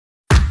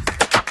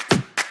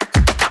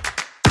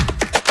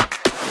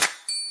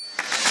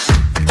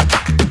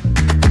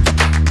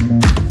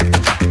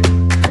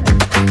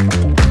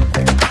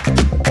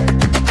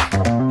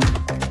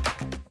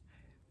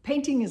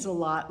is a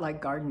lot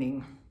like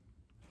gardening.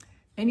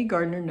 Any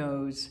gardener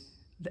knows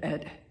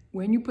that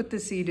when you put the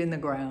seed in the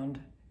ground,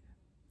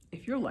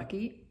 if you're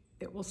lucky,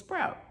 it will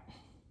sprout.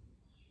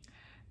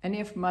 And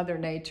if Mother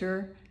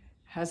Nature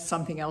has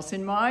something else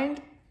in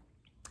mind,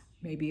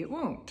 maybe it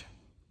won't.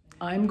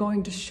 I'm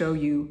going to show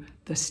you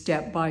the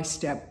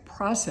step-by-step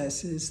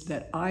processes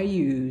that I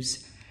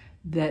use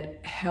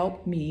that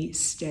help me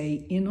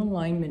stay in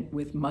alignment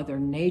with Mother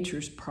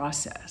Nature's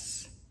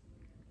process.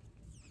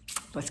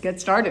 Let's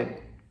get started.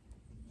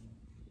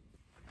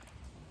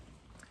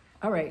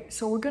 All right,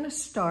 so we're going to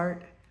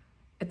start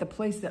at the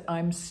place that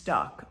I'm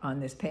stuck on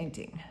this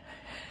painting.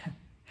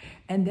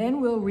 And then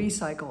we'll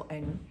recycle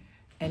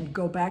and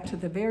go back to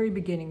the very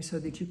beginning so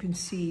that you can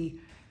see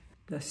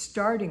the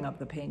starting of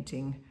the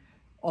painting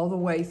all the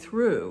way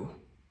through.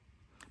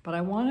 But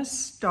I want to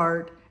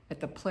start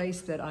at the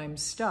place that I'm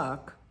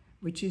stuck,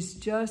 which is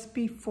just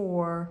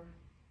before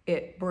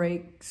it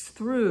breaks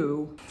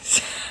through.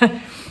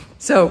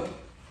 So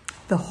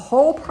the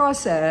whole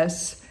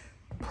process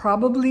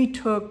probably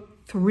took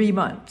 3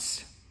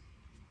 months.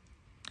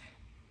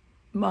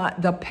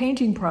 The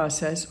painting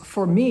process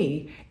for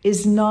me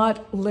is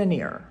not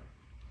linear.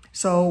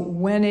 So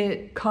when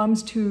it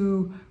comes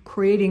to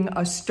creating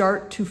a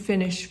start to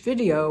finish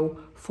video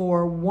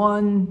for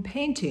one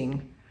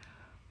painting,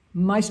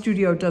 my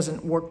studio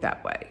doesn't work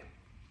that way.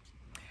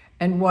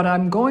 And what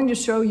I'm going to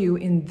show you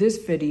in this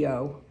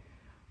video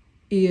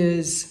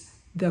is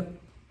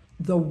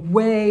the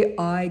way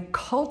I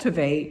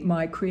cultivate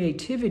my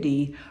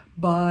creativity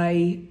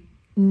by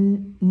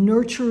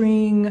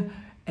nurturing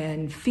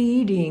and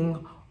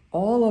feeding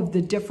all of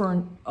the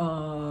different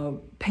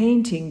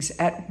paintings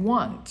at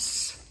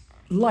once,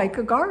 like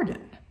a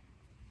garden.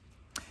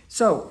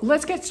 So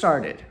let's get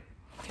started.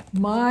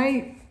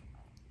 My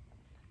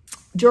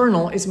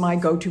journal is my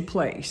go-to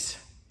place,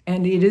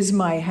 and it is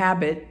my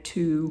habit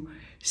to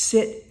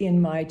sit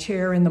in my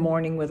chair in the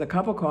morning with a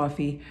cup of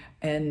coffee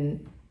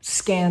and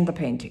scan the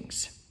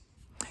paintings.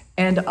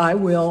 And I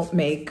will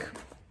make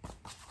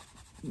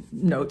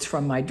notes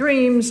from my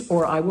dreams,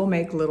 or I will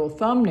make little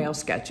thumbnail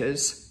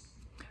sketches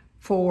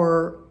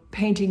for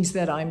paintings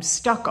that I'm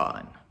stuck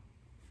on.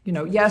 You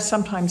know, yes,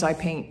 sometimes I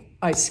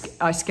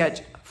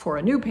sketch for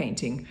a new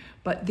painting,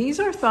 but these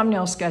are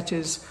thumbnail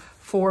sketches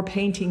for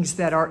paintings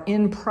that are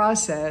in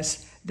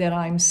process that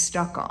I'm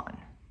stuck on.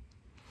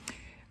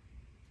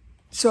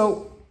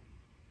 So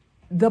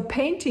the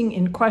painting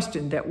in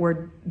question that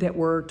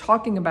we're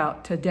talking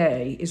about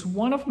today is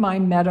one of my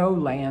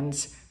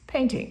Meadowlands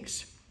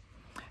paintings.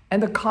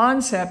 And the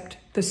concept,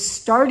 the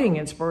starting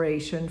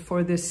inspiration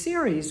for this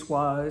series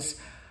was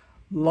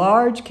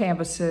large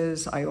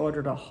canvases. I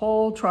ordered a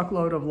whole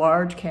truckload of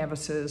large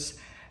canvases,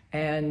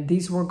 and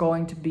these were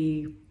going to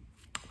be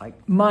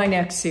like my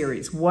next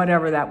series,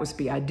 whatever that was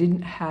be. I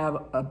didn't have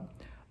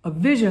a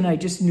vision. I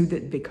just knew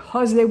that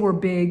because they were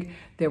big,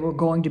 they were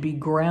going to be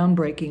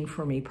groundbreaking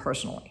for me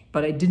personally,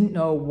 but I didn't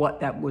know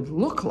what that would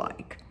look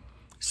like.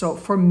 So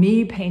for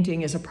me,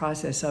 painting is a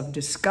process of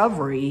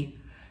discovery,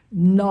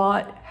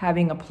 not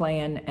having a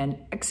plan and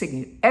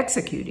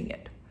executing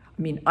it.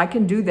 I mean, I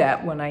can do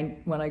that when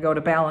I go to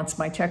balance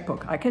my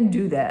checkbook. I can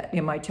do that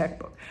in my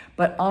checkbook.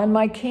 But on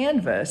my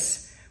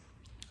canvas,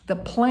 the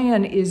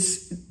plan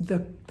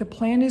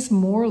is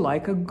more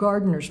like a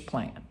gardener's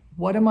plan.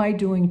 What am I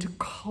doing to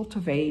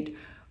cultivate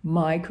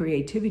my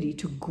creativity,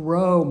 to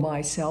grow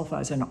myself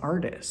as an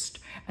artist?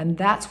 And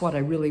that's what I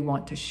really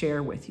want to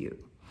share with you.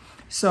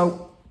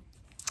 So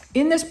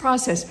in this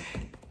process,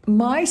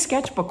 my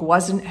sketchbook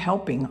wasn't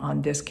helping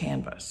on this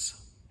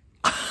canvas.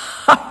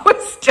 I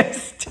was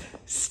just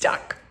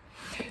stuck.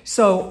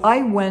 So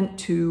I went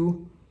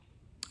to,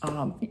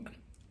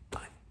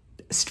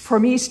 for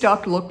me,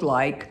 stuck looked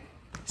like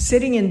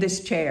sitting in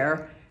this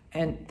chair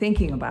and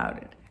thinking about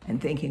it,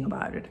 and thinking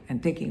about it,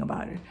 and thinking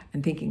about it,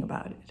 and thinking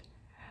about it.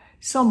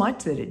 So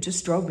much that it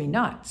just drove me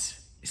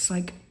nuts. It's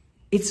like,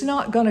 it's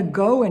not gonna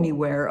go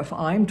anywhere if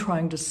I'm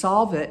trying to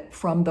solve it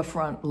from the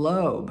front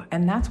lobe.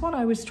 And that's what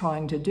I was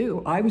trying to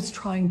do. I was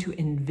trying to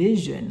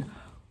envision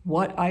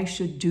what I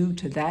should do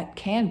to that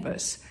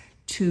canvas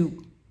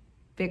to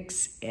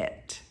fix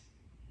it.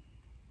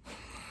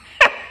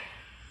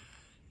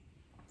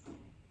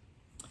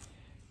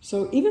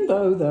 So even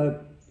though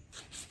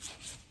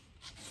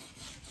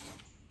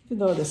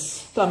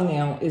this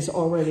thumbnail is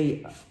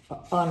already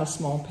on a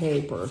small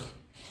paper,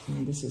 I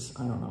mean, this is,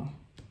 I don't know,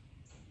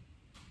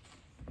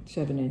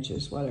 7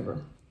 inches,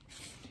 whatever.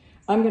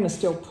 I'm gonna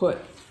still put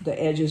the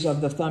edges of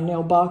the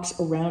thumbnail box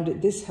around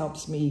it. This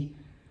helps me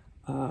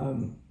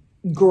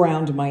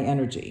ground my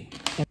energy.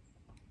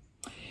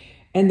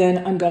 And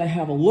then I'm gonna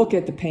have a look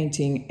at the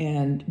painting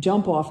and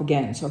jump off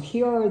again. So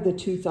here are the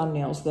 2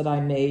 thumbnails that I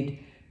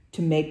made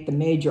to make the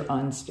major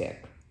unstick.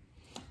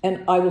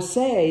 And I will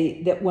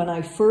say that when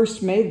I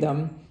first made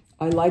them,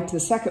 I liked the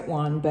second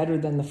one better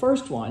than the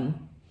first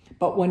one.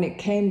 But when it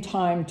came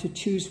time to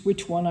choose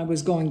which one I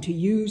was going to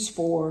use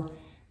for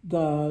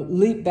the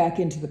leap back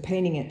into the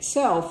painting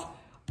itself,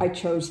 I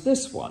chose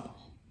this one.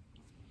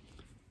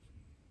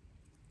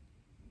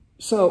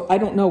 So I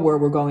don't know where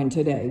we're going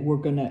today.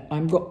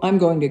 I'm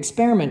going to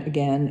experiment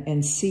again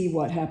and see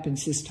what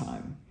happens this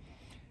time.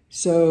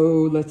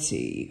 So let's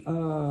see.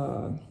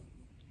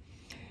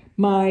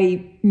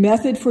 My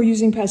method for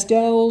using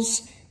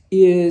pastels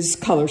is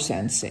color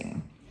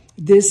sensing.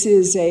 This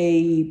is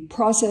a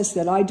process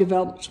that I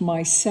developed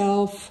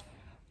myself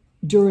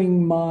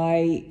during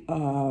my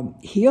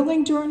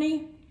healing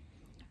journey.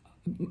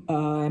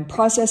 I'm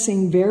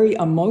processing very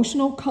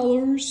emotional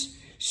colors,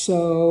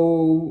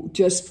 so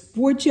just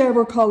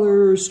whichever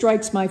color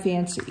strikes my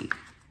fancy.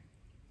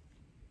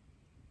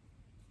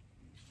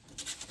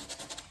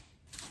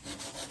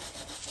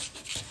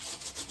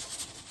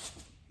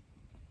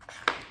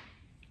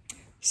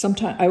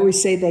 Sometimes I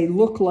always say they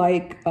look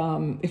like,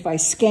 if I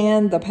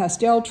scan the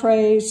pastel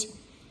trays,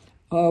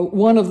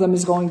 one of them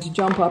is going to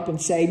jump up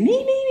and say, me,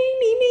 me, me,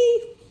 me,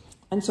 me.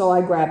 And so I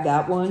grab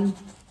that one.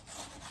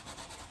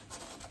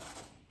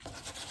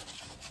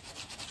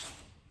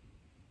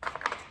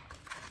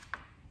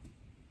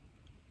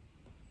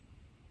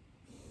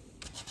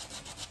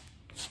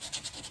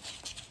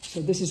 So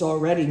this is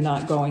already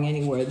not going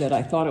anywhere that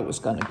I thought it was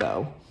going to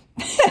go.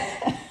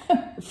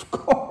 Of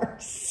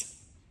course.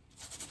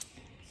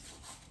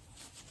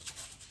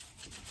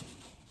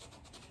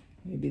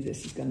 Maybe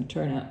this is going to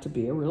turn out to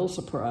be a real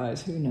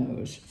surprise. Who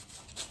knows?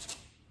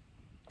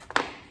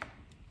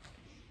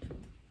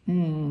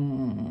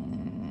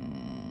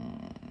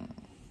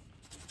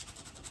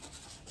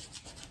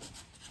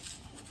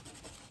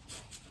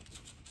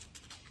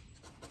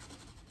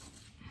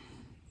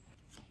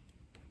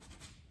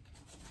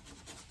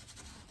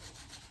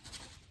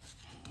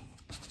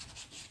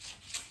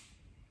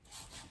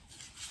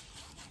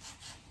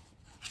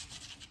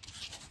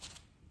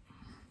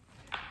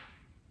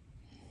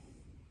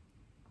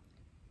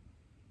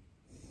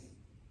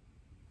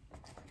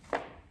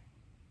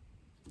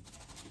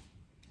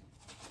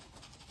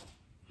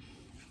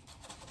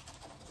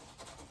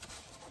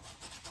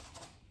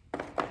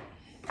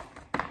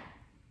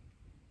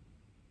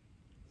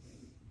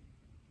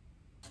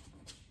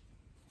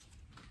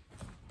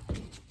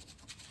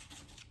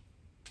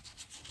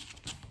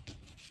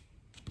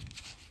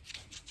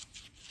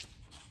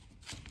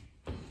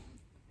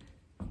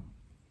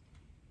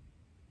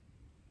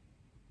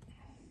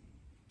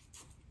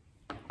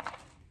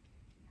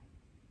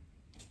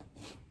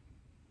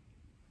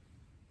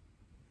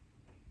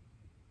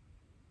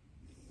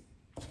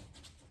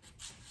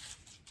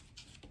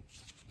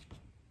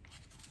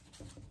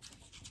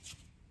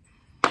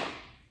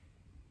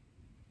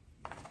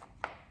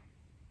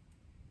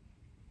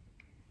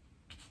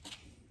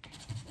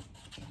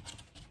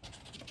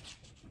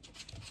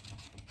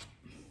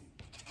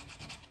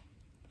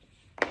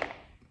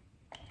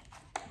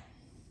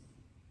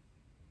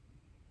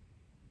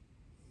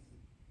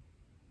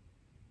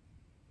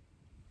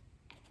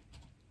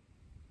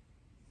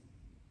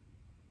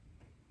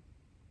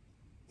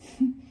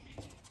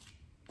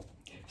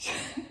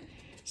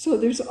 So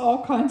there's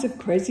all kinds of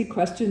crazy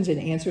questions and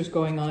answers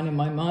going on in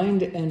my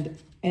mind,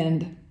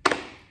 and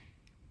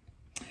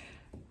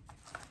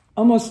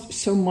almost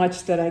so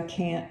much that I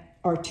can't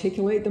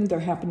articulate them.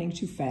 They're happening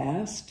too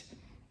fast.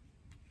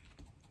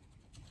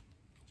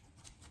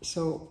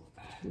 So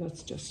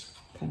let's just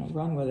kind of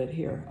run with it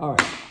here. All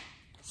right,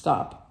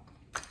 stop.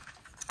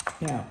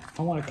 Now,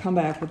 I want to come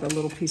back with a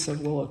little piece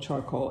of willow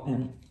charcoal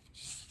and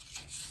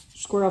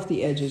square off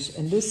the edges.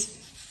 And this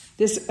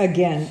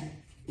again,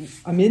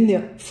 I'm in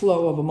the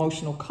flow of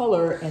emotional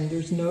color, and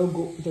there's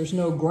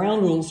no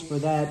ground rules for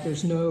that.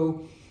 There's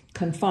no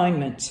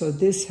confinement. So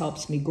this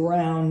helps me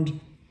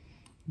ground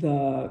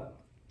the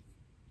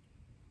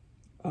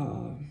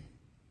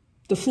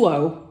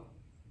flow,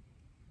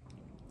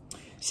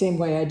 same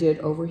way I did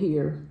over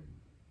here.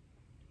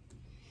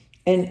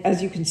 And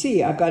as you can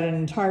see, I've got an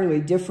entirely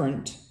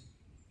different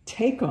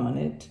take on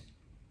it.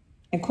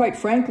 And quite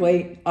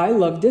frankly, I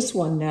love this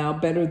one now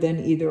better than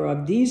either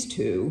of these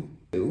two.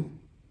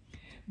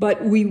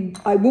 But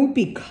I won't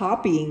be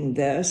copying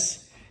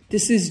this.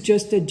 This is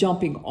just a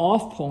jumping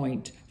off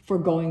point for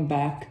going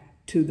back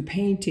to the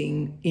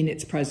painting in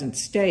its present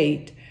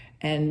state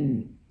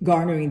and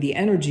garnering the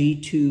energy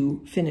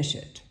to finish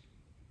it.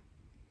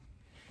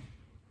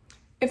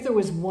 If there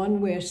was one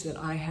wish that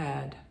I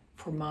had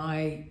for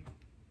my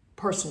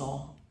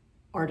personal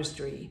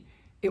artistry,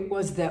 it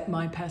was that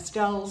my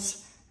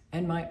pastels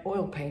and my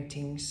oil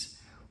paintings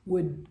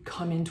would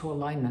come into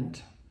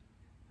alignment.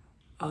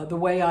 The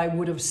way I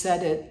would have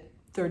said it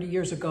 30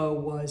 years ago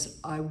was,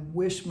 I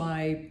wish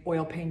my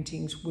oil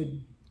paintings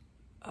would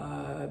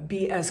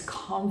be as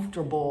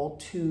comfortable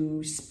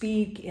to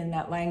speak in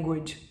that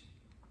language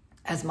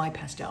as my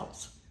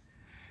pastels.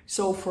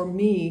 So for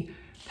me,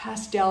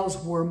 pastels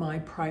were my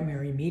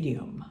primary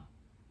medium.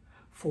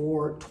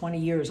 For 20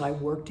 years, I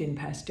worked in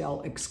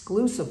pastel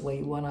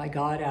exclusively when I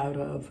got out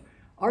of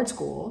art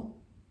school.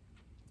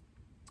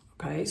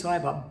 Okay, so I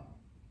have a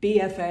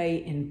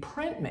BFA in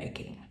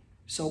printmaking.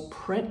 So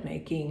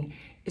printmaking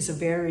is a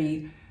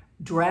very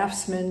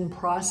draftsman,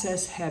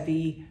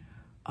 process-heavy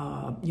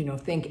You know,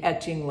 think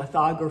etching,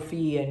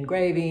 lithography,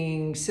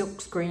 engraving,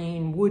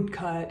 silkscreen,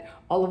 woodcut,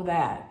 all of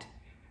that.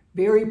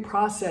 Very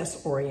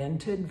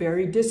process-oriented,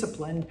 very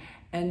disciplined,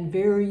 and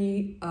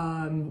very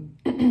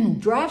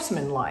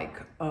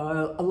draftsman-like.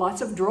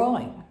 Lots of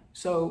drawing.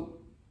 So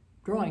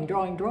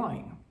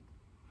drawing.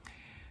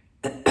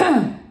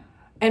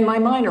 And my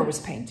minor was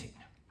painting.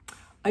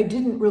 I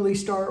didn't really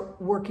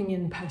start working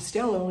in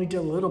pastel. I only did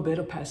a little bit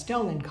of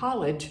pastel in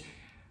college.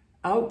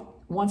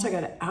 Once I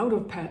got out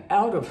of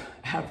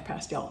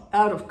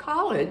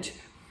college,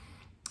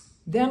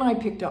 then I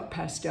picked up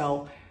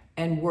pastel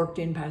and worked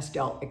in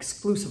pastel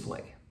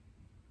exclusively.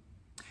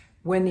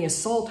 When the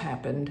assault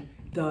happened,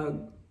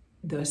 the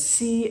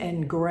see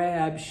and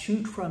grab,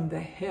 shoot from the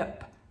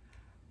hip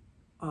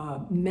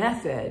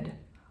method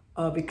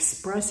of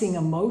expressing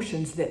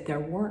emotions that there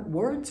weren't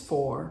words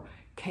for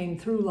came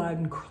through loud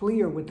and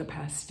clear with the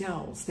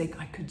pastels.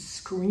 I could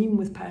scream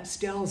with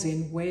pastels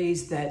in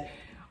ways that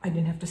I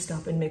didn't have to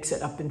stop and mix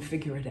it up and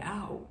figure it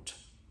out.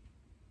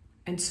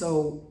 And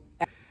so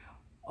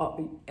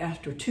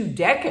after 2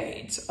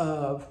 decades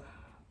of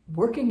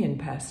working in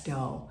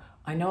pastel,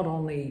 I not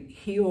only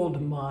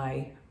healed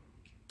my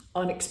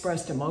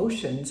unexpressed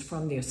emotions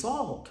from the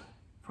assault,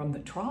 from the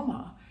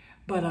trauma,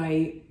 but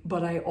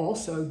I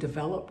also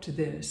developed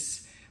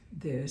this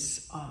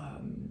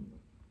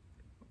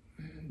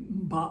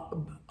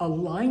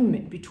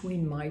alignment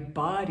between my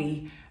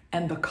body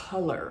and the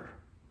color.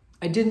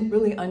 I didn't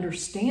really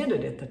understand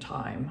it at the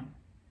time,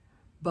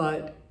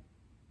 but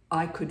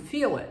I could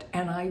feel it.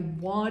 And I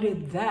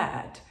wanted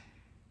that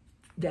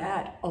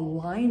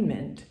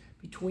alignment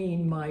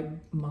between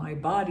my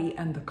body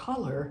and the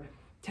color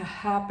to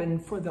happen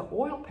for the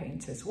oil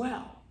paints as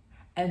well.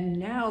 And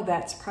now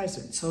that's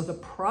present. So the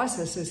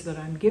processes that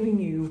I'm giving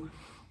you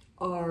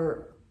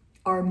are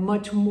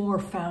much more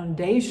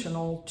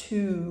foundational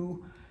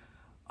to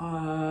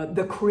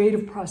the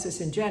creative process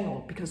in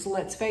general, because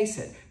let's face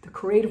it, the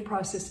creative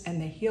process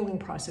and the healing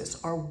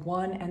process are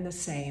one and the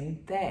same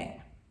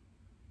thing.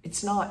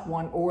 It's not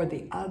one or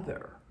the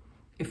other.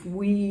 If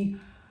we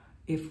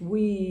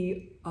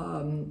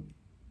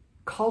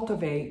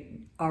cultivate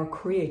our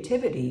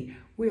creativity,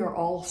 we are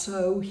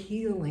also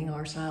healing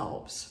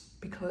ourselves,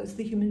 because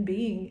the human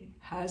being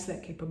has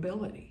that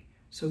capability.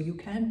 So you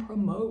can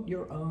promote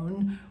your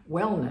own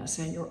wellness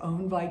and your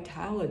own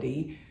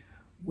vitality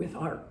with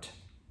art.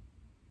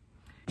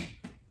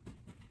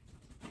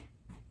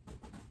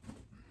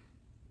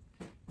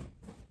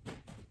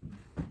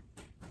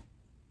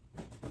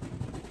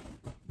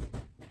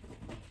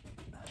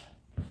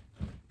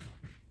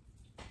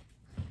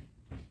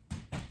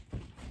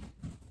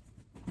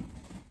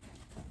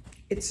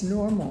 It's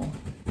normal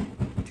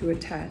to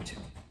attach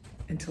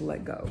and to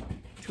let go,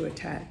 to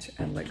attach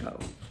and let go.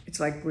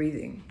 It's like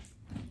breathing.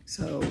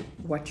 So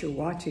what you're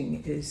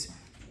watching is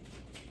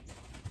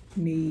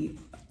me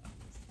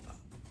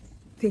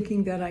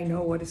thinking that I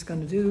know what it's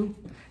going to do,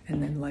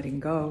 and then letting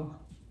go,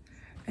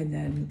 and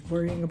then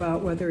worrying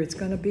about whether it's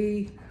going to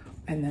be,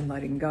 and then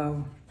letting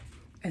go,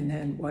 and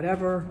then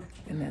whatever,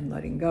 and then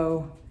letting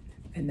go,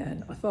 and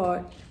then a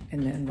thought,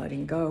 and then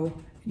letting go.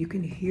 You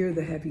can hear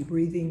the heavy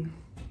breathing.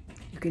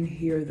 You can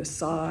hear the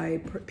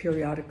sigh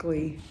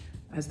periodically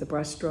as the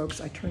brush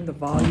strokes. I turn the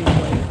volume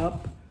way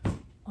up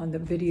on the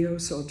video,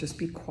 so I'll just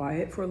be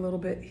quiet for a little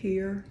bit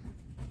here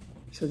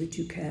so that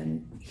you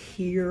can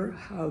hear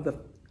how the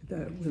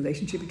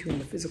relationship between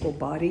the physical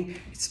body,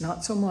 it's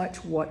not so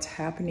much what's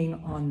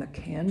happening on the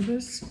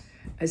canvas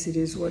as it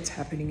is what's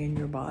happening in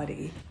your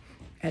body,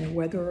 and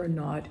whether or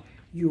not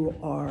you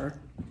are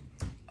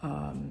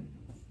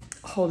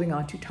holding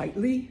on too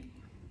tightly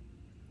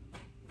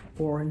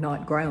or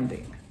not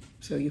grounding.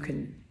 So you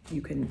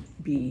can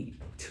be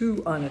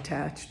too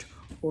unattached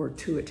or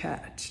too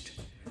attached.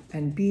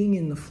 And being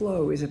in the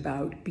flow is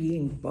about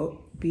being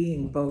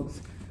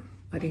both,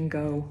 letting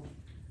go,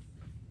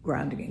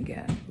 grounding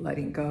again,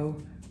 letting go,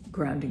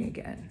 grounding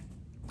again.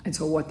 And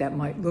so what that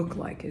might look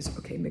like is,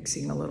 okay,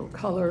 mixing a little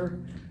color.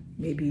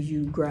 Maybe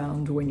you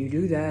ground when you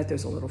do that.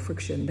 There's a little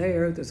friction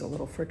there. There's a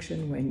little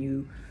friction when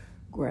you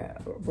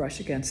brush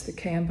against the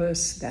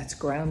canvas. That's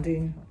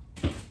grounding.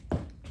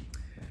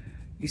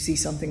 You see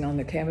something on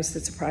the canvas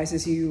that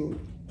surprises you.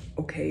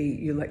 Okay,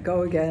 you let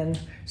go again.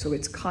 So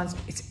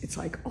it's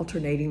like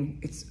alternating.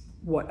 It's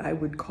what I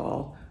would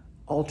call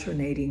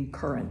alternating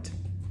current.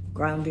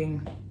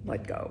 Grounding,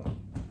 let go.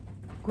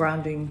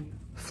 Grounding,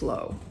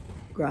 flow.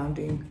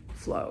 Grounding,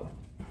 flow.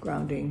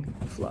 Grounding,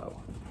 flow.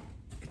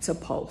 It's a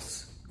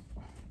pulse.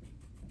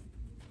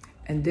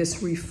 And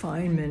this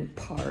refinement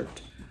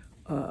part,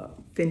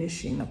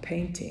 finishing a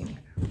painting,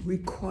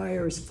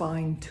 requires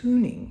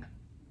fine-tuning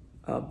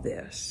of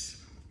this.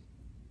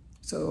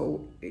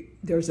 So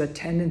there's a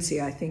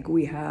tendency, I think,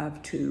 we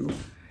have to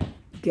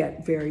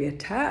get very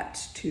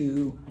attached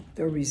to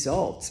the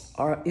results.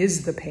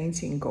 Is the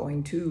painting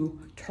going to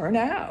turn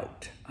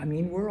out? I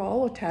mean, we're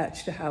all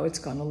attached to how it's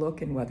going to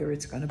look and whether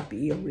it's going to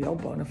be a real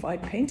bona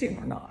fide painting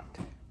or not.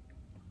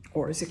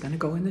 Or is it going to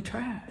go in the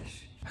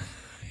trash?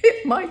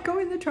 It might go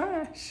in the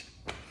trash.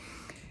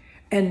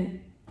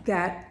 And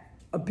that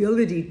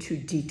ability to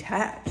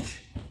detach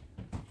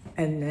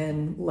and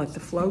then let the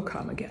flow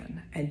come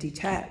again, and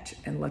detach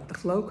and let the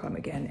flow come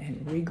again,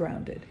 and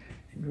reground it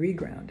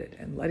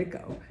and let it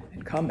go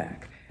and come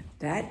back.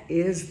 That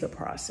is the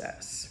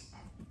process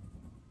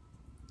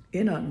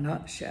in a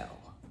nutshell.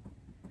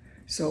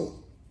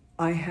 So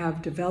I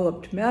have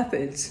developed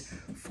methods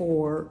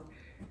for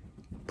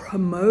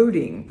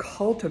promoting,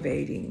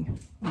 cultivating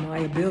my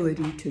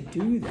ability to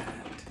do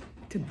that,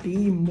 to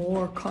be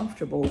more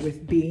comfortable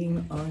with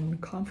being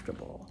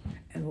uncomfortable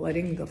and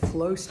letting the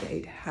flow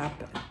state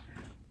happen.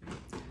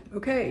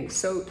 Okay,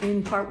 so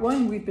in part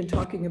one, we've been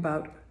talking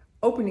about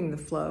opening the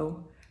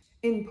flow.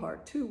 In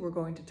part two, we're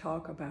going to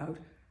talk about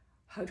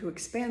how to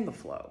expand the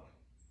flow.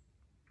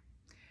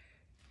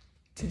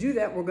 To do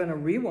that, we're going to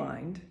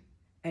rewind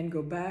and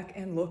go back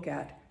and look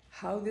at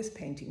how this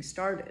painting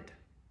started.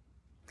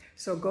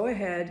 So go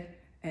ahead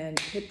and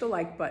hit the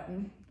like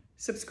button,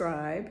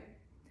 subscribe,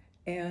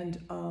 and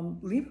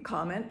leave a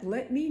comment.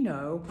 Let me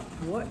know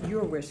what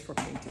your wish for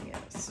painting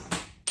is.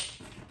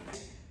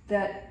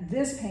 That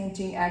this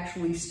painting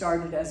actually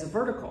started as a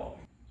vertical.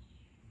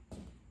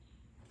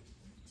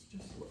 Let's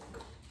just look.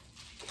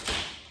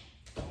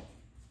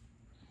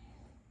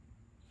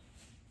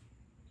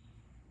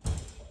 Okay.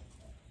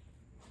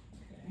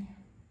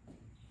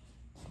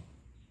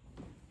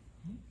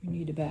 We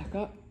need to back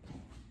up.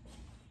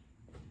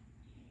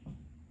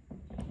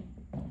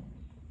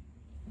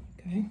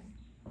 Okay.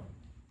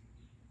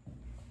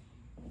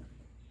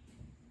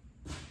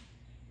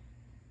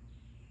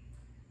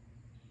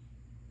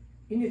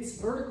 In its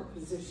vertical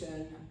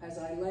position, as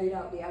I laid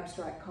out the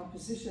abstract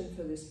composition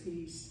for this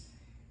piece,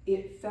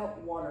 it felt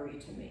watery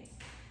to me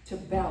to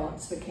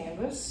balance the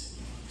canvas.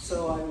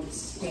 So I would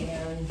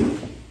stand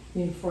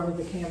in front of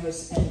the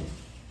canvas and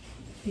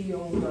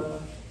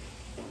feel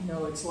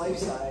its life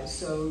size.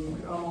 So you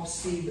could almost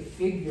see the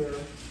figure.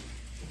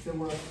 If there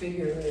were a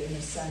figure in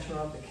the center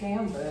of the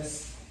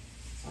canvas,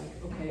 it's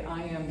like, okay,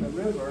 I am the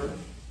river.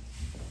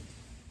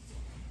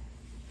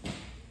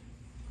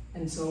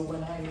 And so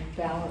when I'm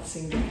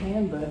balancing the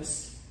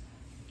canvas,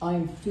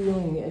 I'm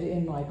feeling it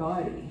in my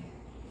body.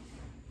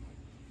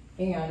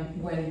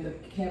 And when the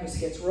canvas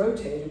gets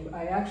rotated,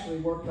 I actually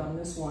worked on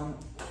this one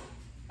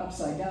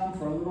upside down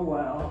for a little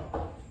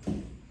while.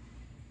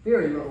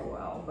 Very little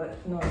while,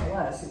 but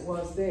nonetheless, it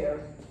was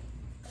there.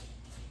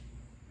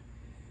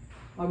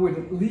 I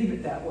wouldn't leave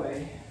it that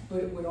way, but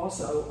it would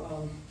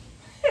also,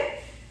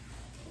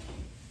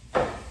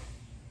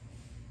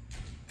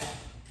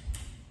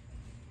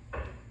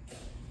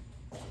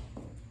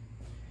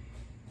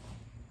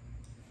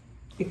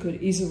 it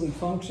could easily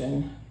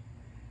function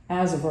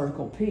as a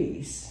vertical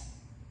piece.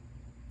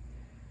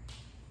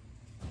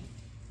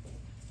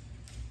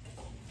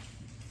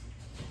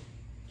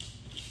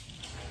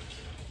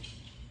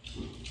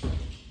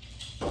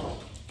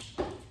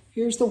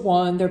 Here's the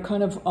one. They're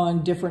kind of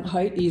on different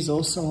height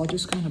easels, so I'll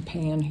just kind of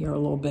pan here a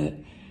little bit.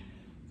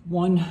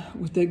 One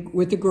with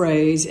the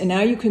grays, and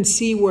now you can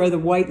see where the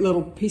white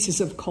little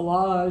pieces of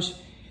collage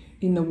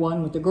in the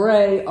one with the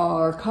gray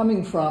are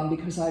coming from,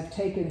 because I've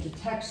taken the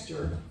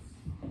texture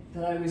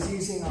that I was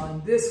using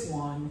on this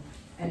one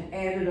and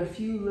added a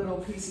few little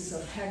pieces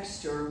of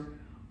texture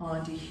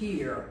onto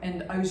here.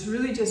 And I was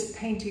really just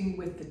painting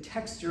with the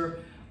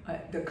texture.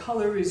 The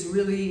color is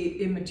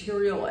really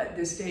immaterial at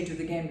this stage of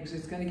the game because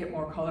it's going to get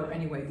more color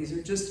anyway. These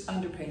are just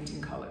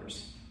underpainting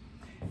colors.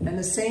 And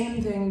the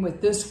same thing with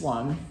this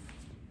one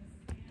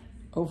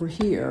over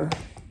here.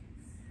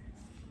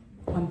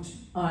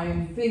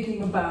 I'm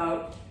thinking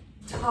about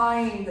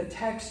tying the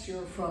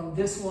texture from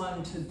this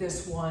one to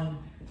this one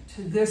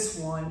to this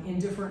one in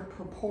different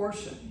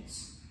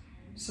proportions.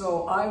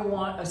 So I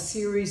want a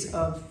series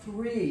of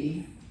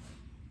 3.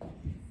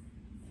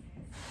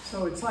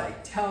 So it's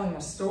like telling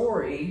a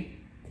story,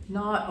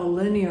 not a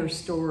linear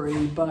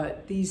story,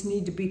 but these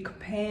need to be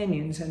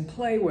companions and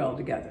play well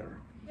together.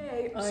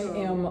 Okay, I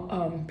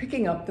am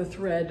picking up the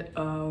thread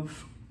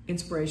of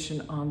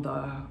inspiration on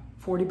the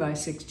 40 by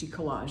 60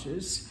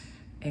 collages,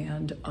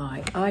 and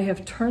I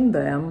have turned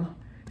them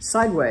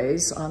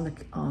sideways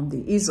on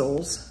the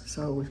easels.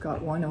 So we've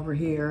got one over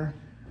here,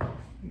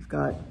 we've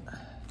got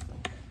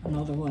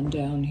another one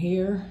down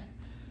here,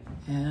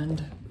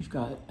 and we've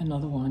got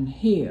another one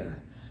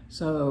here.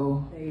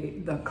 So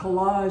the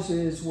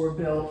collages were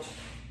built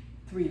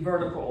 3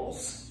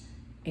 verticals,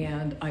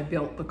 and I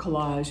built the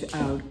collage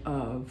out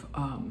of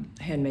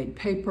handmade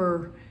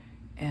paper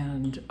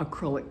and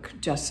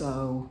acrylic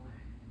gesso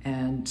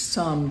and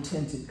some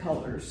tinted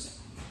colors.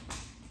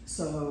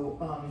 So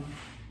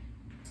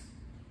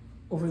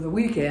over the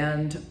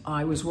weekend,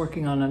 I was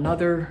working on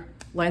another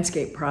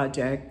landscape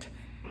project,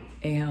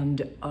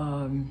 and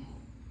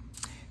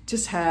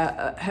just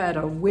had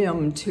a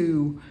whim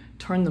to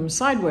turn them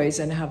sideways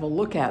and have a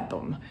look at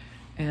them.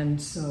 And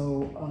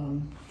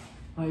so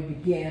I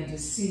began to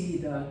see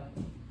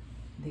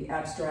the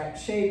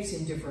abstract shapes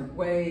in different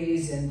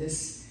ways, and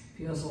this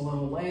feels a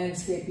little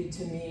landscapey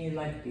to me,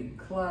 like big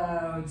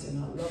clouds,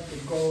 and I love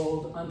the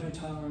gold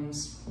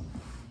undertones.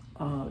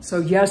 So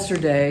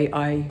yesterday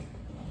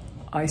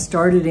I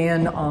started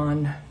in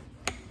on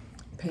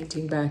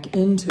painting back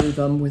into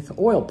them with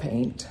oil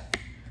paint.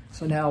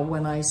 So now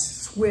when I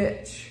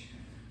switch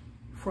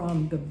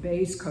from the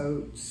base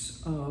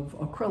coats of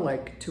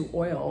acrylic to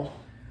oil,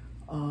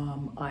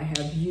 I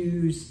have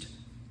used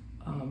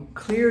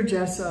clear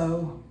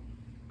acrylic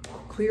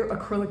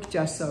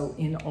gesso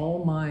in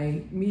all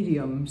my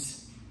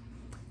mediums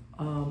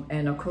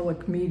and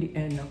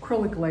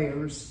acrylic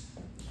layers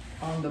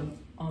on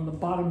the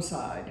bottom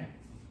side.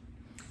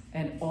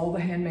 And all the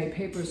handmade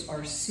papers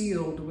are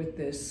sealed with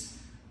this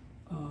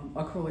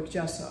acrylic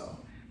gesso.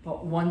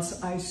 But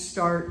once I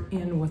start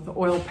in with the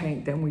oil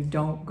paint, then we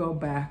don't go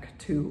back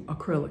to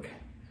acrylic.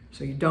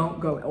 So you don't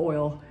go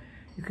oil.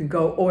 You can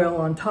go oil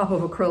on top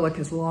of acrylic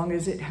as long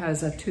as it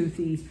has a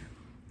toothy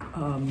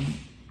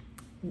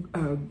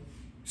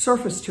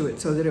surface to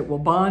it so that it will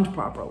bond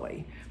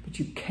properly. But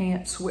you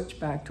can't switch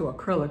back to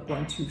acrylic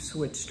once you've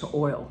switched to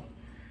oil.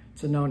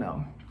 It's a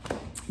no-no.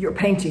 Your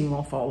painting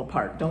will fall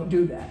apart. Don't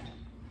do that.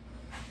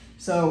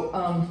 So,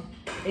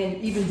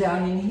 and even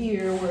down in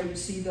here where you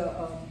see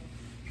the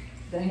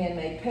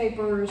handmade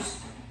papers,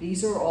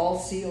 these are all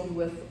sealed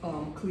with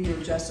clear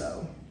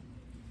gesso.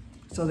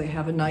 So they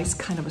have a nice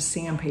kind of a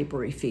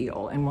sandpapery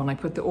feel. And when I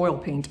put the oil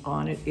paint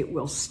on it, it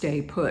will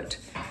stay put.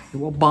 It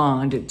will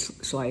bond.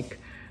 It's like,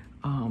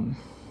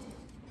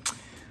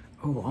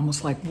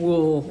 almost like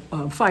wool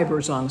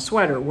fibers on a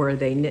sweater where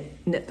they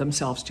knit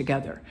themselves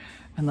together.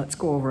 And let's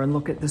go over and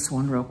look at this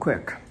one real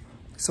quick.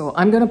 So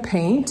I'm gonna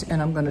paint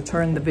and I'm gonna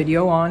turn the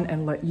video on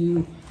and let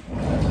you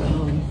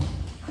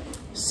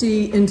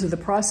see into the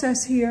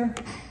process here.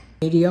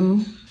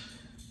 Medium,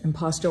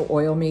 impasto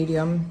oil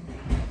medium,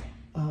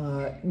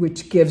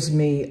 which gives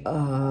me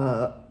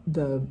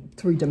the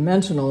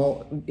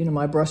three-dimensional,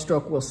 my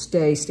brushstroke will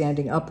stay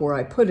standing up where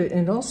I put it,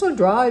 and it also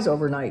dries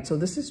overnight. So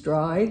this is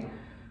dry,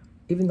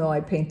 even though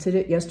I painted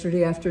it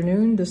yesterday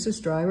afternoon. This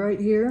is dry right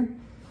here.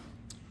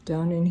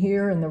 Down in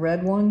here in the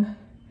red one,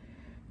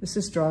 this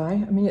is dry.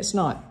 I mean, it's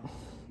not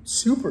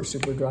super,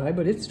 super dry,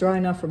 but it's dry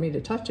enough for me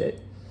to touch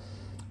it.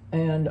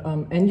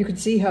 And you can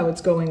see how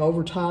it's going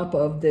over top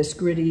of this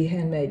gritty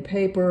handmade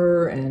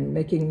paper and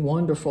making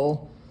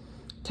wonderful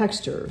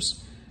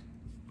textures.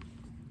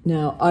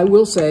 Now, I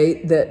will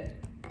say that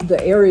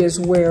the areas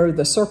where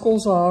the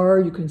circles are,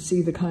 you can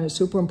see the kind of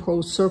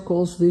superimposed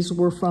circles. These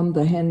were from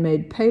the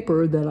handmade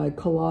paper that I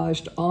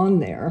collaged on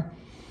there.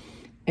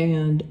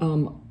 And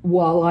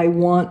while I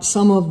want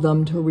some of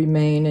them to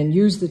remain and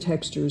use the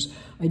textures,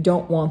 I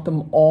don't want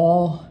them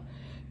all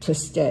to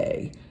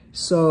stay.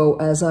 So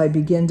as I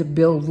begin to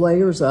build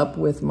layers up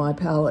with my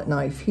palette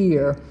knife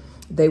here,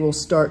 they will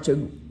start to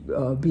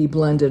be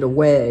blended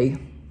away.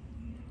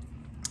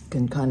 You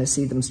can kind of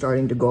see them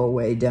starting to go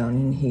away down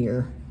in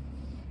here,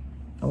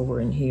 over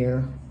in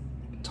here.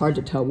 It's hard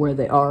to tell where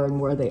they are and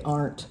where they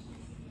aren't.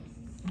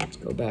 Let's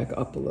go back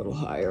up a little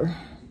higher.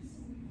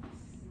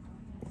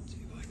 Let's see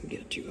if I can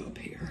get you up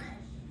here.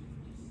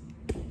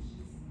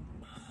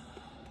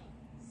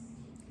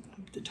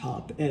 The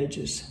top edge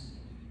is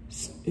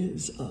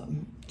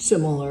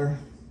similar.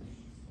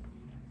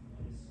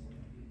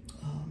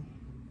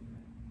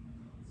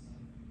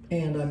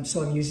 And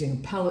so I'm using a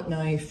palette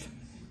knife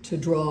to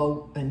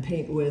draw and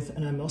paint with,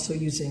 and I'm also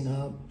using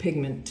a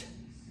pigment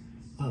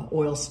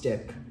oil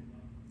stick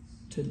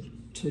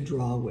to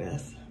draw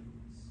with.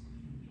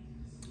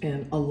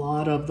 And a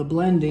lot of the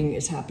blending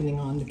is happening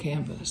on the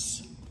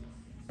canvas.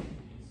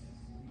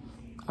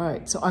 All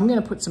right, so I'm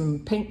gonna put some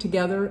paint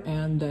together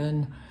and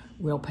then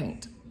we'll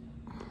paint.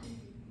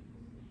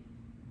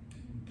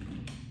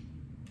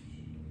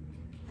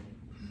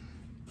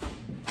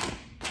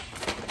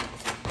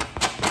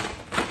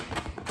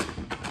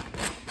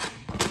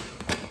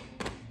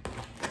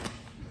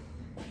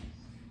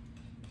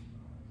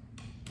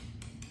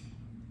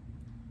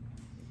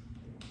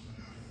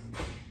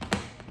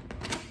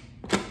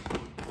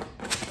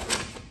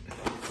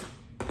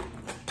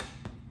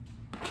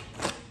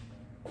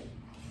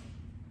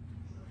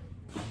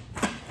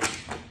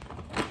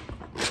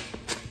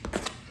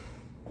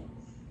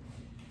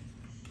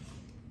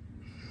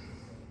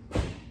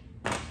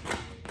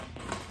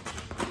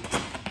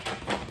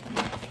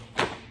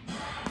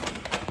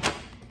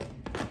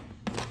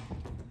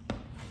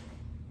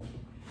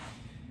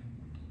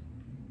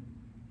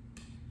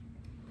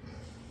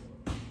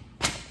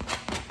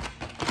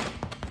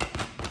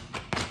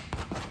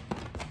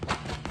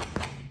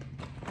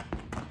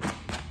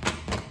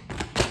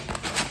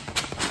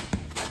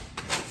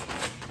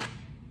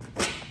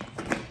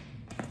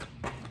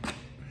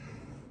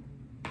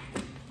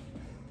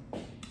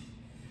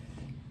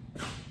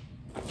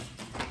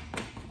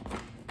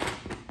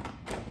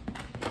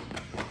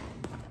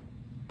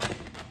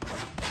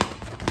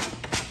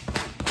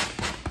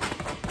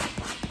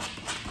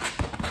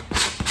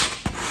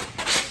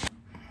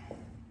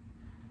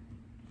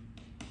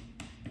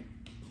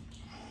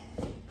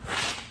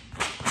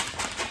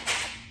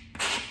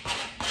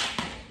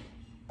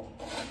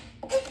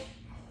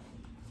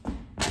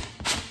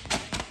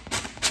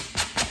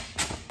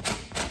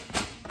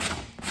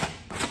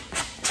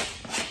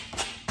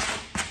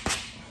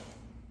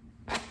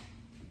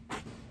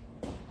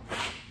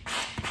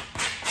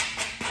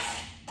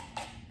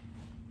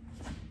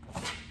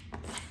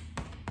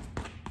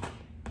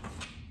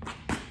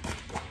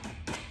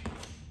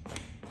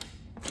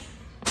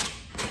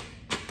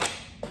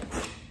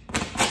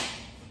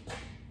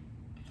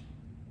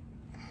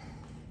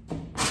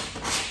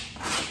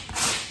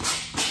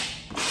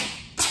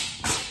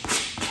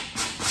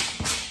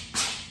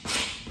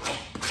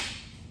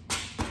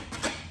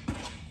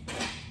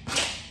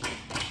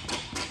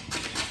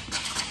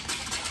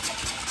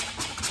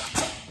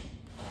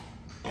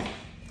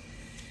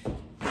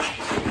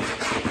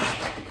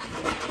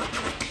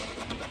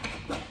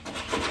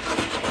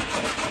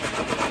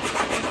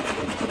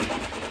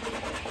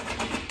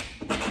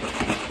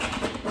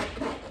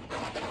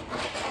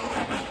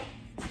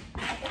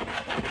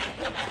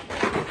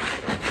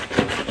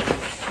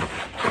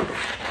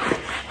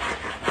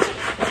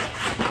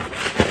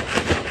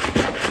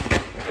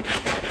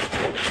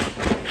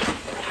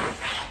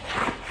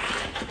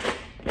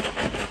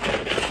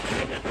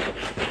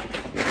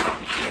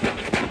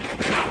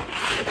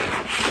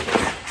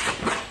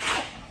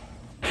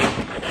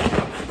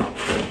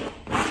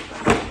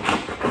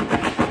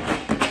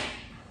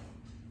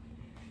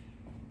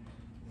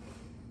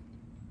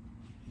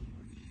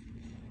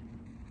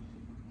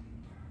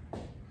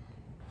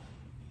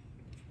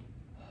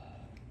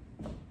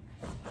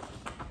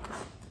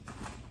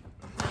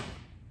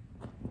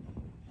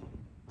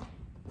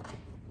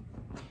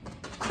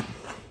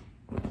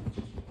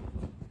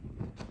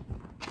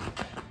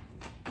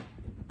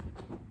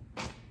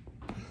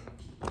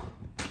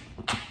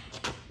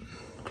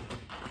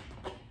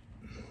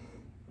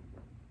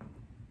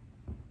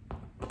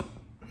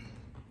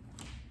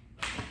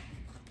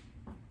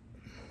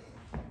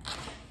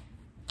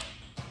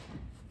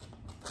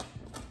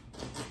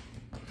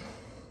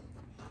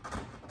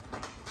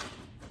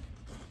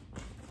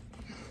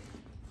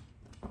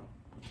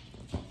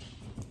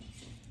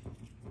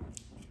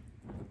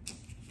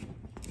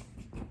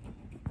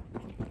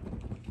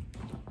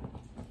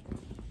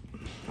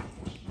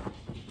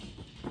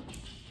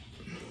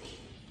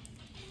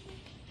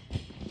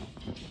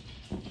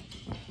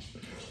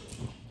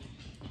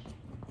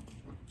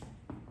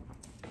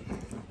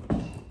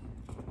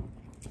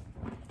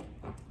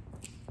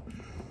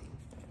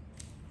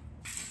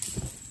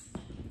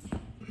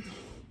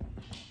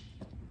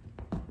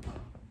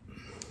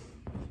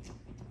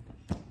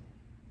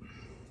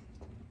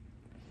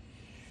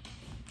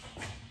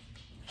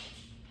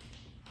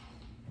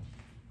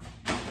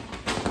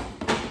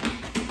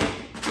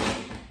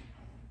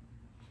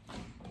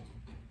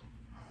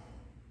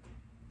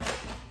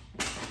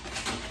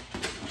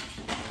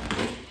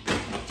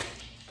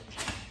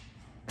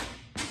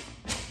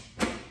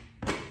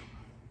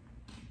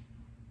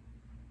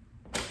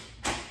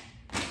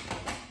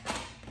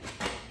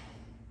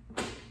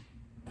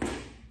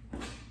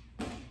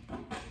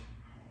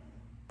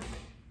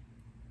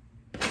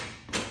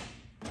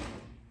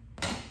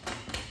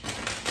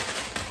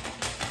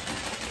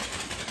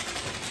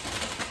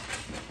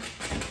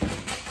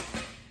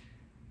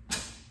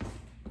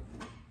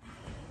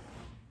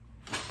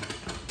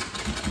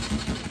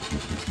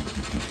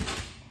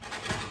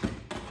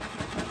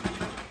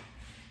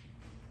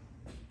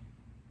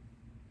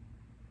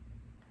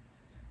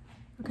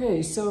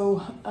 Okay,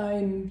 so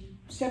I'm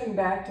stepping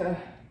back to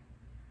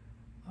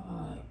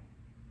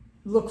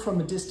look from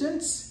a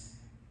distance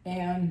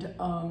and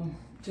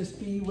just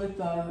be with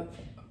the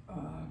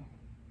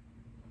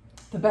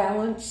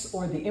balance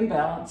or the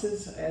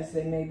imbalances as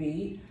they may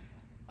be.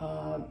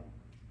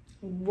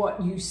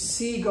 What you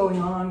see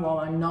going on while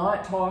I'm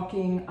not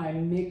talking,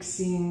 I'm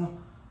mixing,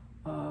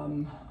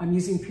 I'm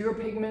using pure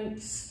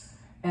pigments,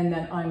 and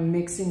then I'm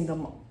mixing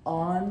them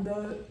on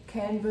the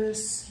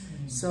canvas.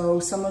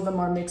 So some of them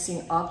are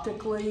mixing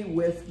optically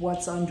with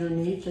what's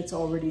underneath that's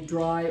already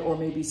dry or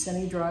maybe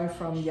semi-dry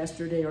from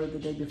yesterday or the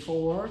day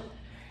before.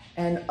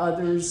 And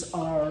others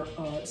are,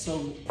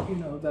 so, you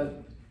know,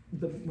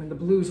 when the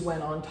blues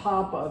went on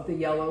top of the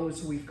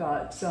yellows, we've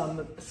got some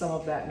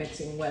of that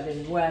mixing wet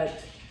and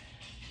wet.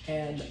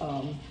 And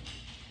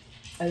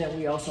then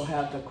we also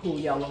have the cool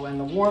yellow and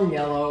the warm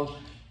yellow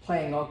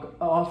playing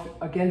off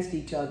against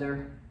each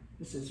other.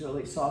 This is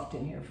really soft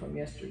in here from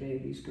yesterday,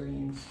 these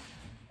greens.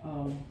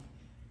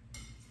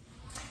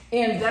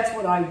 And that's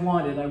what I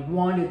wanted. I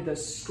wanted the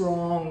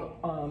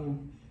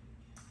strong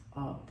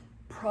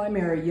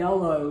primary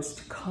yellows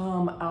to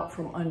come out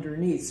from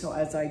underneath. So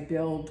as I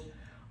build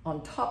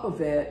on top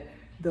of it,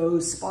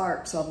 those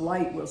sparks of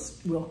light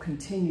will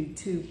continue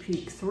to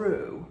peek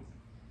through.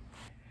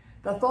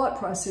 The thought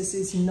process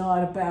is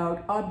not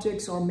about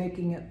objects or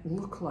making it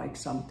look like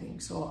something.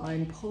 So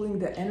I'm pulling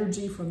the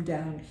energy from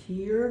down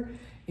here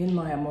in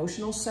my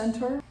emotional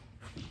center,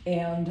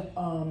 and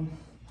I'm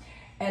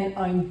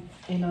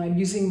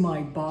using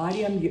my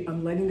body.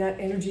 I'm letting that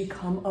energy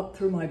come up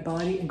through my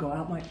body and go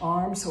out my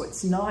arms. So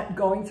it's not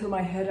going through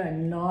my head.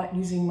 I'm not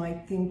using my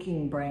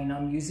thinking brain.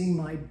 I'm using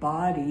my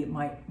body,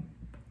 my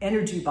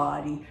energy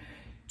body,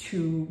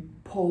 to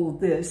pull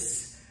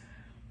this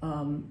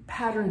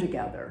pattern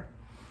together.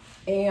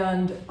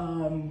 And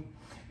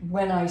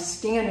when I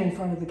stand in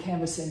front of the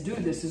canvas and do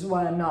this is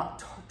why I'm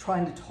not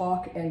trying to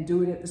talk and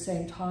do it at the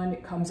same time.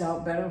 It comes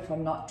out better if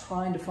I'm not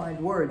trying to find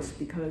words,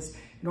 because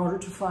in order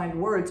to find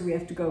words, we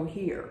have to go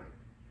here.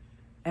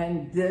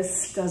 And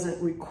this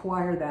doesn't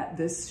require that.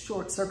 This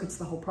short circuits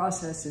the whole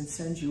process and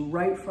sends you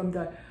right from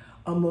the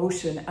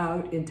emotion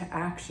out into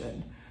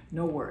action.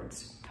 No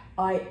words.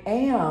 I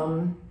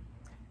am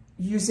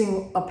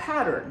using a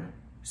pattern.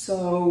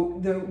 So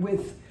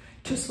with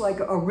just like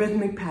a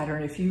rhythmic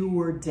pattern, if you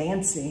were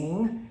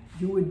dancing,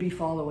 you would be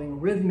following a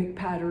rhythmic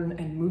pattern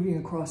and moving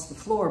across the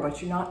floor,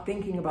 but you're not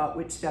thinking about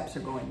which steps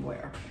are going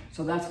where.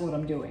 So that's what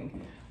I'm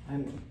doing.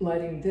 I'm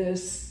letting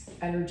this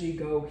energy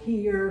go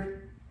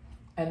here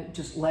and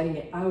just letting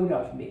it out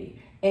of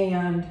me.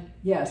 And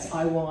yes,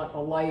 I want a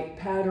light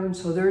pattern.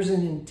 So there's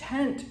an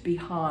intent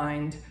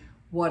behind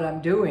what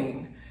I'm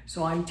doing.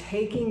 So I'm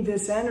taking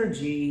this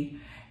energy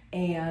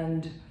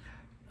and,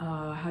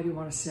 how do you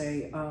want to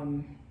say,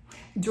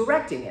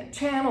 directing it,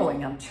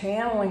 channeling. I'm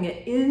channeling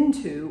it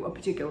into a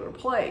particular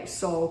place.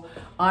 So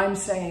I'm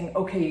saying,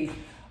 okay,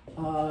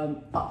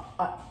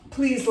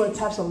 please let's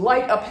have some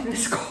light up in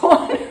this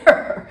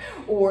corner,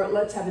 or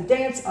let's have a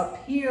dance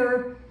up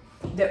here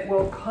that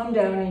will come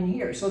down in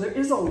here. So there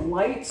is a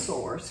light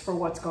source for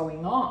what's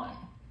going on.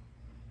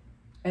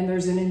 And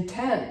there's an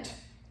intent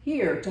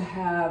here to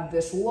have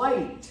this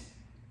light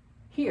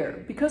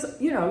here. Because,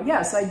 you know,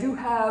 yes, I do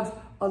have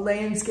a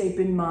landscape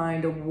in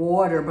mind of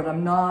water, but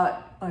I'm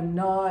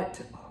not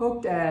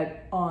hooked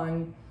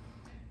on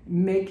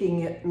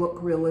making it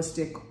look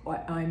realistic.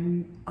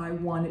 I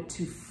want it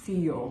to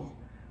feel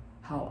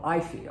how I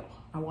feel.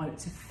 I want it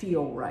to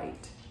feel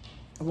right.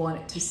 I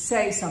want it to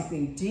say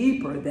something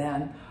deeper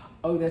than,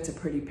 oh, that's a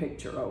pretty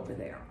picture over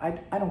there.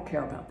 I don't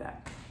care about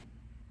that.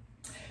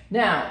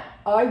 Now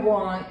I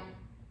want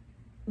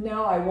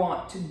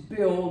to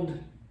build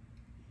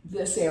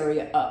this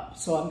area up.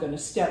 So I'm going to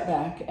step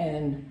back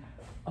and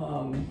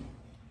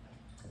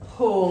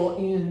pull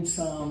in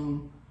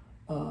some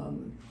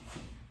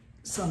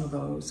of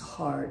those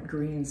hard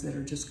greens that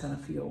are just going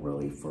to feel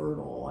really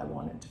fertile. I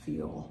want it to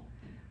feel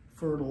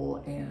fertile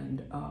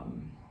and,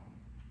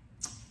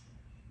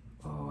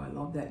 oh, I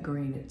love that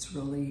green. It's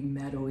really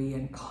meadowy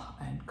and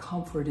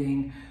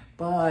comforting,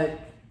 but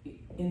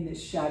in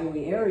this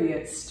shadowy area,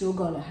 it's still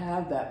going to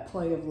have that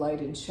play of light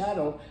and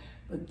shadow,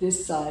 but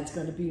this side's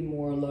going to be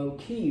more low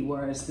key,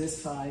 whereas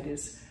this side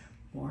is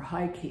more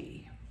high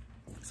key.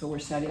 So we're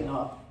setting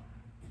up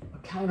a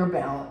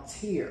counterbalance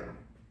here.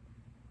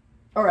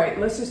 All right,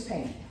 let's just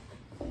paint.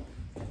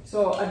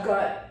 So I've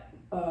got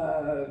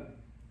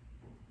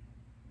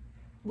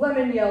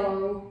lemon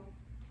yellow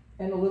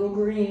and a little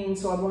green.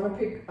 So I want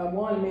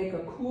to make a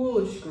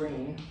coolish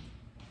green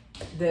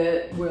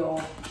that will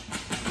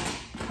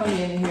come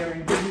in here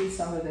and give me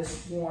some of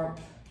this warmth.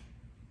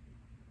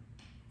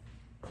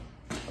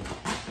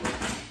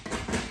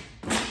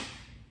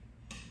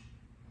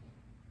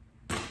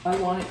 I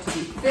want it to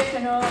be thick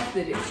enough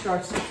that it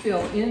starts to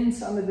fill in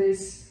some of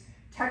this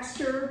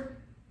texture.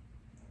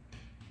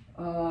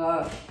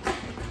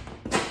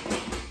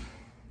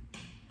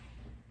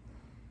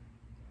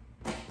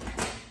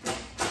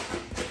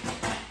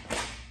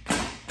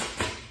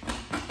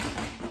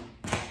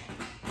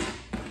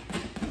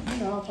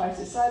 If I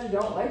decide I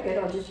don't like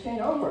it, I'll just paint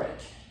over it.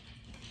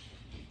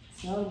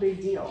 It's not a big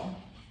deal.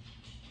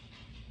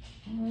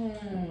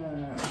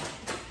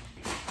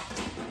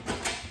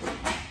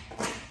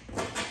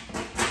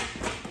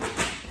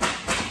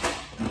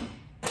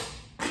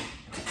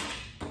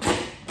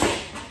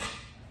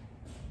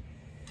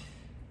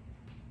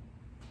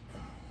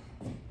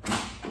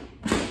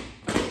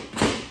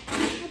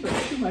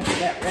 Too much of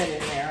that red in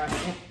there, I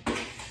think.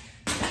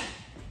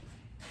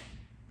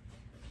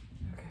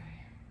 Okay.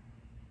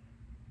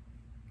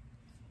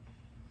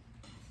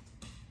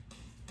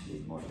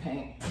 Need more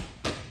paint.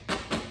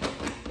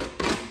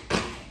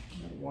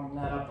 Warm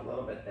that up a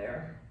little bit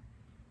there.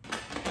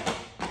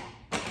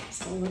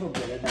 Just a little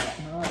bit of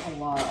that, not a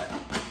lot.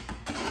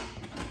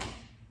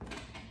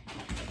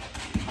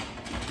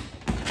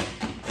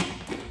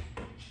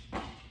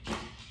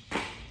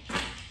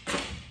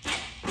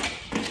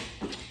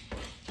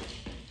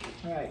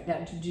 All right, now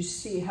did you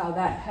see how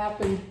that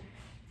happened?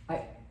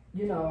 I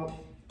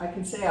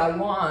can say I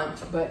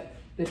want, but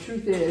the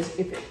truth is,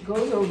 if it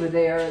goes over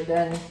there,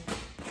 then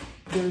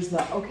there's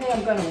the, okay,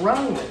 I'm gonna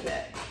run with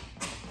it.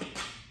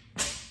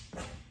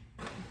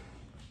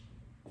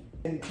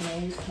 And you can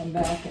always come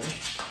back and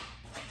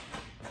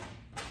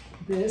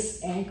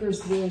this anchors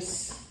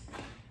this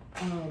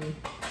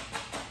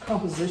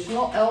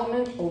compositional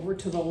element over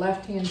to the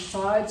left-hand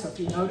side. So if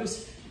you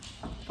notice,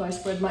 if I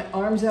spread my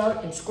arms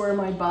out and square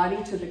my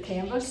body to the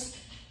canvas,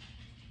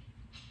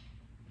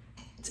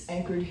 it's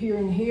anchored here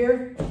and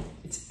here.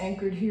 It's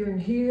anchored here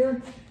and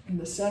here. And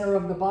the center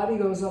of the body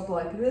goes up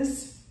like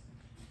this.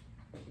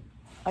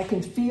 I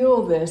can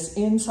feel this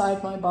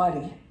inside my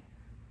body.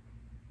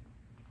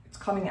 It's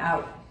coming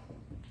out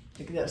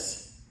like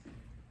this.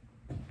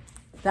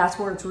 That's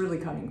where it's really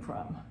coming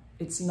from.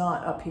 It's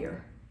not up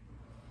here.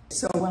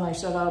 So when I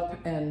shut up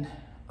and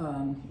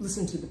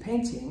listen to the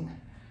painting,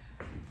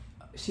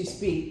 she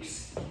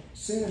speaks. As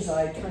soon as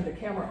I turned the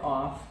camera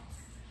off,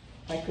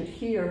 I could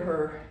hear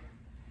her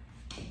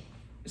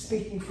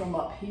speaking from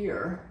up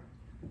here.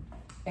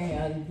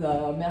 And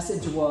the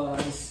message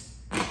was,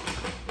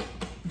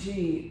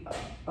 gee,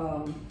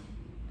 a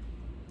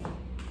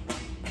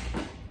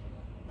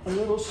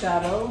little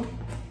shadow.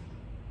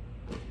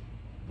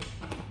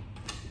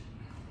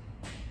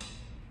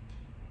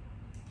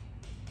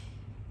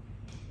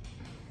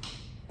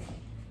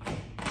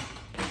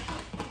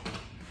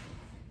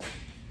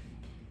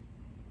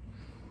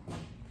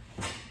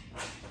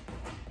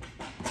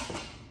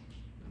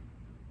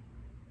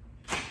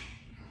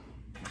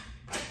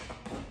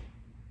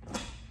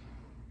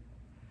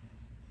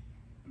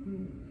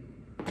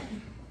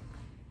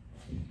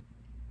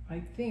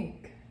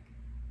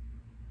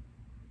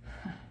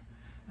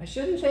 I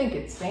shouldn't think,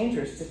 it's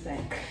dangerous to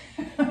think.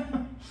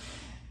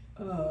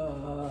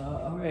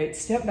 All right,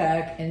 step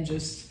back and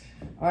just,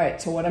 all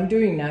right, so what I'm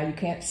doing now, you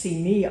can't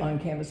see me on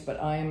canvas,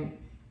 but I'm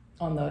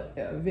on the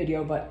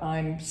video, but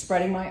I'm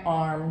spreading my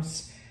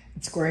arms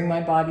and squaring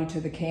my body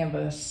to the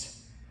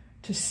canvas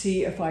to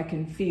see if I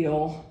can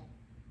feel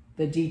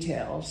the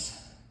details.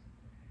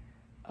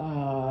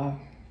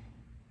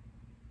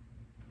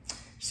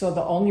 So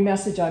the only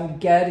message I'm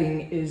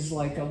getting is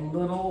like a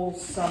little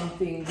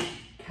something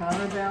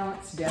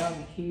counterbalance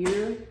down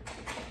here,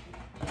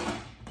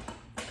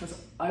 because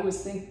I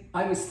was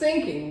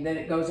thinking that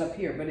it goes up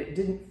here, but it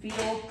didn't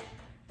feel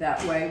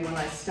that way when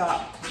I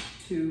stopped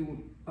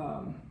to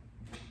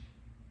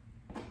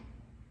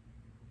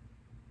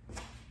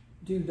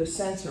do the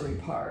sensory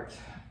part.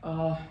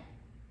 Yeah,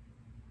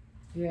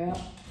 I'm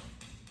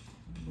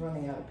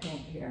running out of paint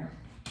here.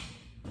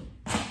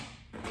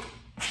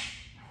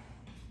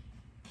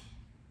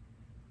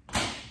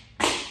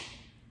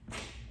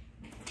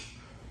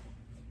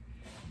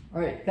 All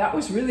right, that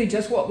was really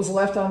just what was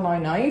left on my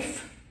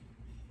knife.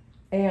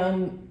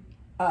 And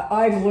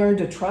I've learned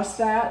to trust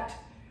that.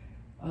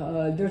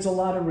 There's a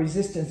lot of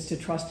resistance to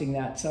trusting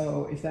that.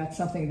 So if that's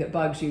something that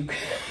bugs you,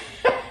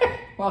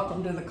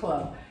 welcome to the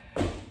club.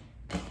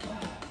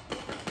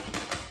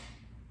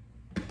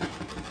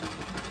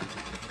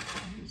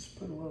 Just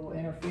put a little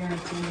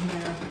interference in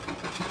here.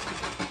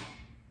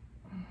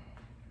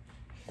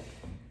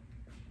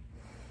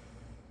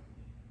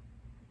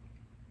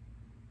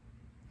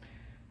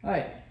 All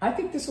right, I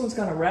think this one's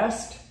gonna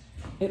rest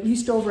at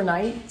least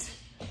overnight.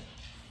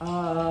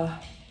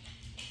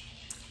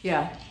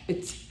 Yeah,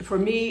 for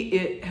me,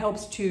 it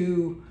helps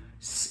to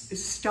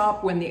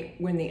stop when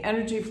the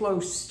energy flow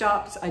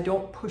stops. I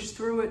don't push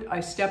through it,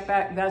 I step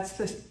back. That's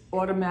the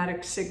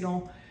automatic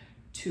signal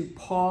to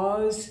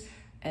pause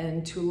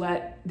and to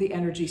let the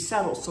energy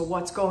settle. So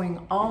what's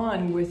going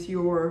on with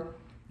your,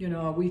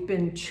 we've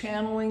been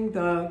channeling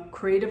the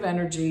creative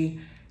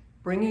energy,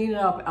 bringing it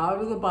up out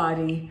of the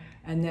body,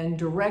 and then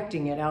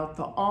directing it out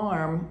the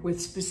arm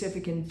with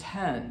specific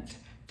intent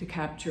to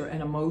capture an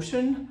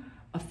emotion,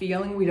 a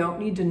feeling. We don't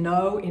need to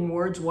know in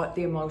words what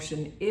the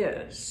emotion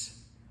is.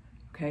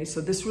 Okay,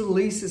 so this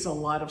releases a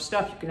lot of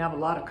stuff. You can have a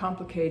lot of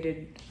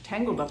complicated,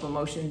 tangled up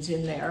emotions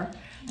in there,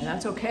 and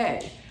that's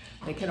okay.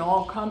 They can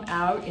all come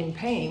out in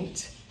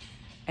paint,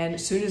 and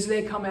as soon as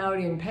they come out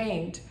in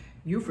paint,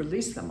 you've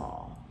released them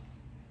all.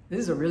 This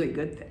is a really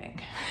good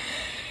thing.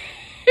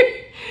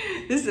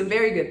 This is a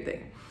very good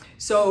thing.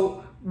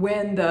 So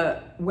when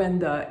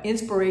the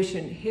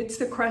inspiration hits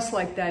the crest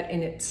like that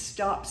and it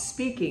stops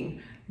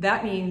speaking,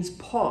 that means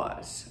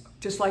pause.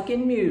 Just like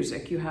in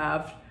music, you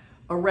have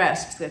a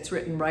rest that's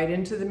written right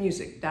into the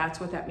music.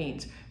 That's what that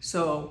means.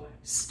 So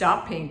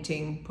stop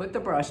painting, put the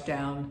brush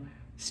down,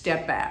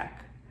 step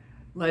back,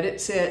 let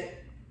it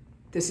sit.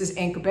 This is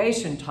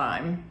incubation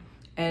time,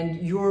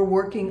 and you're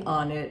working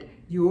on it.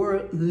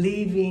 You're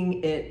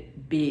leaving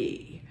it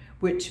be,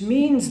 which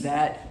means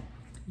that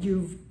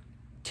you've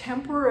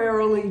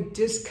temporarily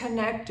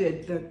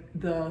disconnected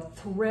the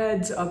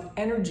threads of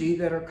energy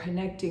that are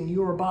connecting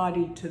your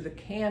body to the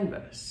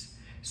canvas.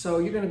 So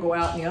you're going to go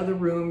out in the other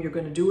room, you're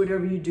going to do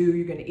whatever you do,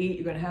 you're going to eat,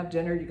 you're going to have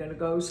dinner, you're going to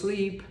go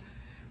sleep.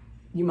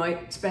 You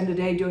might spend a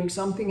day doing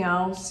something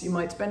else, you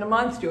might spend a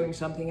month doing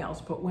something else,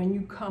 but when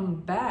you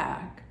come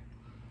back,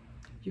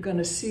 you're going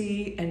to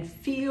see and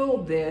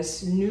feel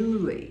this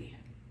newly.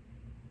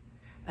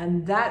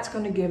 And that's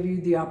going to give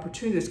you the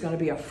opportunity. There's going to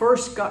be a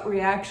first gut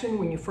reaction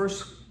when you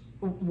first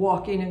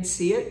walk in and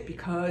see it,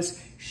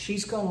 because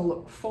she's going to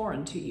look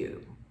foreign to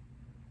you.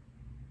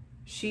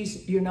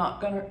 You're not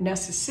going to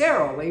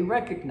necessarily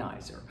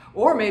recognize her,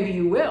 or maybe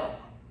you will.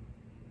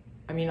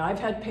 I mean, I've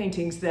had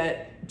paintings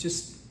that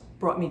just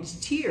brought me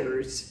to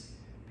tears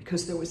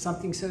because there was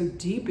something so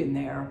deep in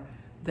there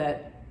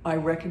that I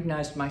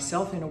recognized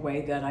myself in a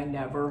way that I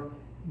never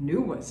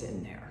knew was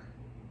in there.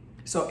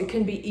 So it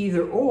can be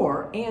either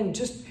or, and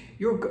just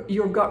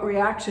your gut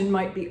reaction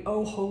might be,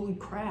 oh, holy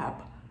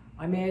crap,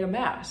 I made a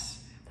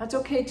mess. That's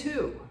okay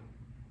too.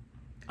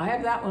 I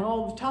have that one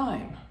all the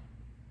time.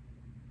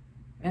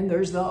 And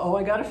there's the, oh,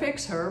 I gotta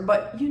fix her,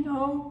 but you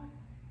know,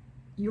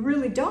 you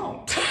really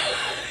don't.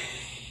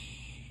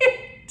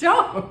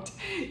 Don't.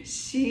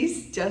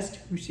 She's just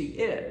who she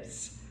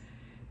is.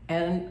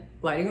 And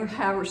letting her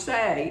have her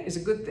say is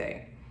a good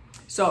thing.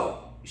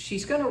 So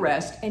she's gonna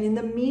rest, and in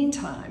the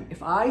meantime,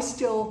 if I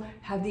still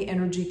have the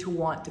energy to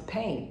want to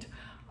paint,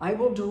 I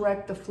will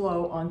direct the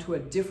flow onto a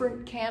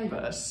different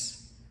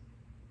canvas,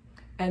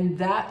 and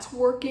that's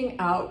working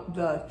out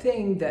the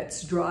thing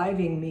that's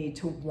driving me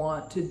to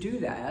want to do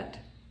that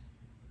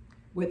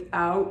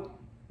without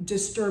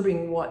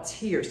disturbing what's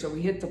here. So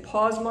we hit the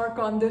pause mark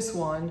on this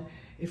one.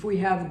 If we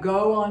have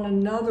go on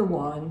another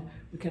one,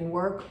 we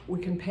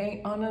can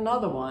paint on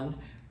another one.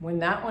 When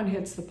that one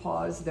hits the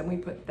pause, then we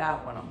put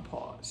that one on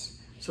pause.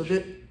 So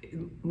that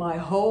my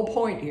whole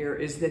point here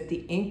is that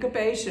the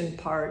incubation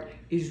part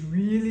is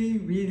really,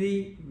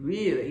 really,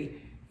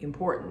 really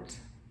important.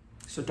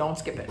 So don't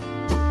skip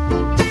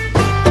it.